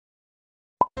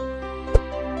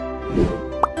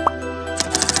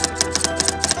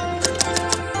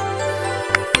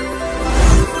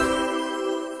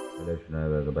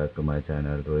welcome back to my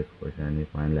channel. Today's question is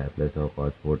find Laplace of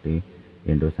cos4t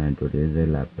into sin2t. This is a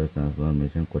Laplace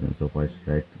transformation question. So first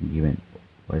write given.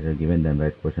 Then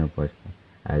write question first.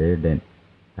 As it then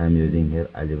I am using here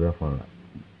algebra formula.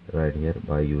 Right here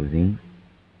by using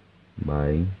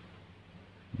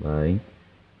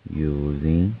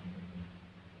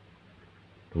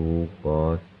 2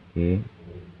 cos a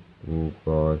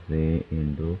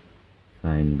into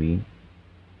sin b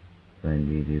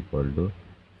is equal to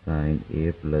sin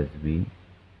a plus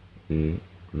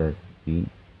b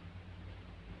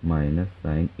minus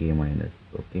sin a minus.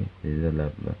 Okay, this is the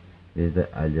Laplace. This is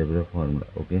the algebra formula.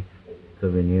 Okay, so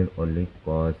we need only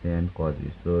cos a and cos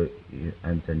b. So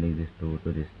I'm sending this 2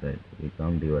 to this side.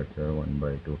 Become divided, so 1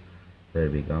 by 2. So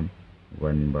it become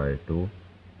 1 by 2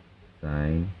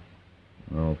 sin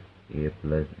of a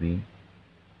plus b,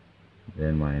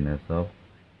 then minus of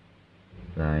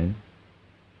sin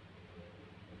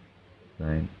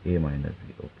a minus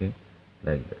b. Okay,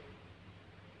 like that.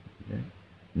 Okay.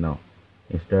 Now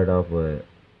instead of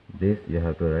this you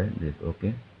have to write this.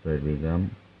 Okay, so it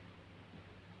become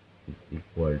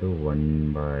equal to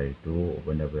 1 by 2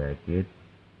 open the bracket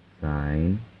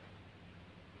sin.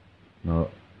 Now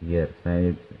here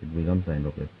sin it becomes sin.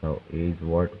 Okay, so a is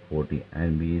what 40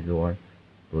 and b is what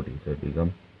 2t, so it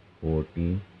becomes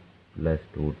 40 plus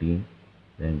 2t,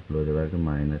 then close the bracket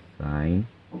minus sin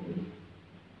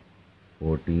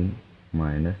 40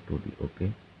 minus 2t.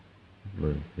 Okay,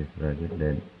 close this bracket,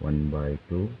 then 1 by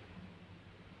 2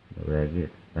 the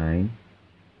bracket sin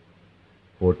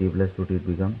 40 plus 2t, it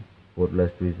becomes 4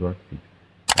 plus 2 is what 6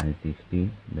 and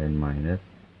 60, then minus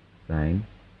sin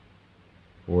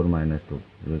 4 minus 2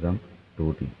 it becomes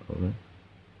 2t. Okay,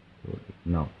 2t.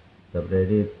 Now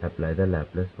separately apply the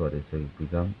Laplace for it, so it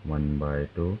becomes 1 by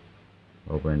 2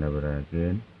 open the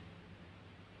bracket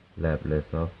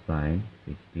Laplace of sin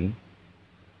 60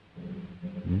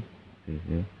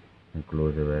 and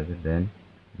close the bracket, then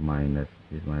minus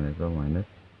this minus of minus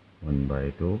 1 by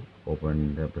 2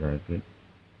 open the bracket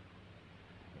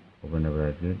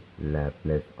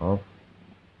Laplace of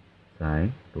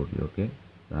sin 2t. Okay,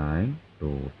 sin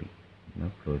 2t.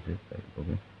 Now close this side.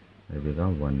 Okay, it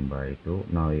becomes 1 by 2.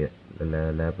 Now here the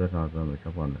Laplace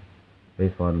transformation formula.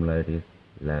 Which formula it is?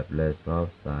 Laplace of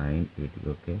sin 80.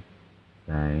 Okay,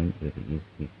 sin 80 is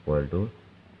equal to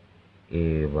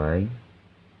a by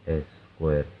s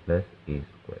square plus a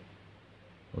square.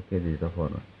 Okay, this is the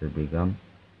formula. So it becomes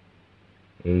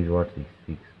a is what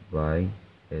 6 by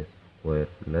s square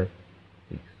plus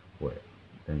 6 square,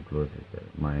 then close it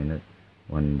minus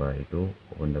 1 by 2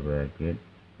 open the bracket.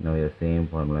 Now your same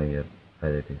formula here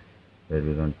as it is, so it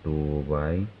becomes 2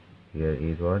 by here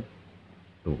is what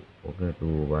 2. Okay,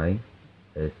 2 by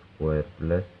s square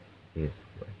plus a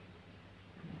square,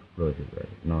 close it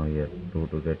bracket. Now here 2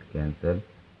 to get cancelled,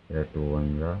 here 2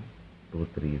 1 are 2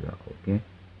 3 are. Okay,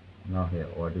 now here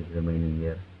what is remaining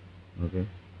here? Okay,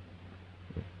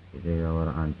 our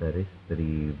answer is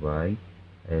 3 by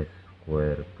s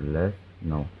square plus,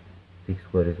 now 6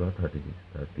 square is what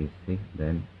 36,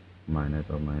 then minus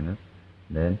of minus,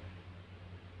 then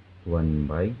 1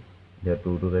 by here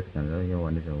 2 to get cancelled, here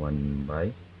 1 is 1 by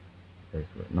s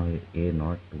square. Now here a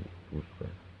not 2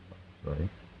 square, sorry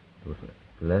 2 square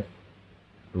plus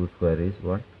 2 square is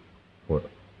what 4.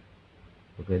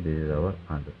 Okay, this is our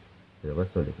answer, this is our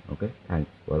solution. Okay, thanks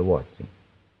for watching.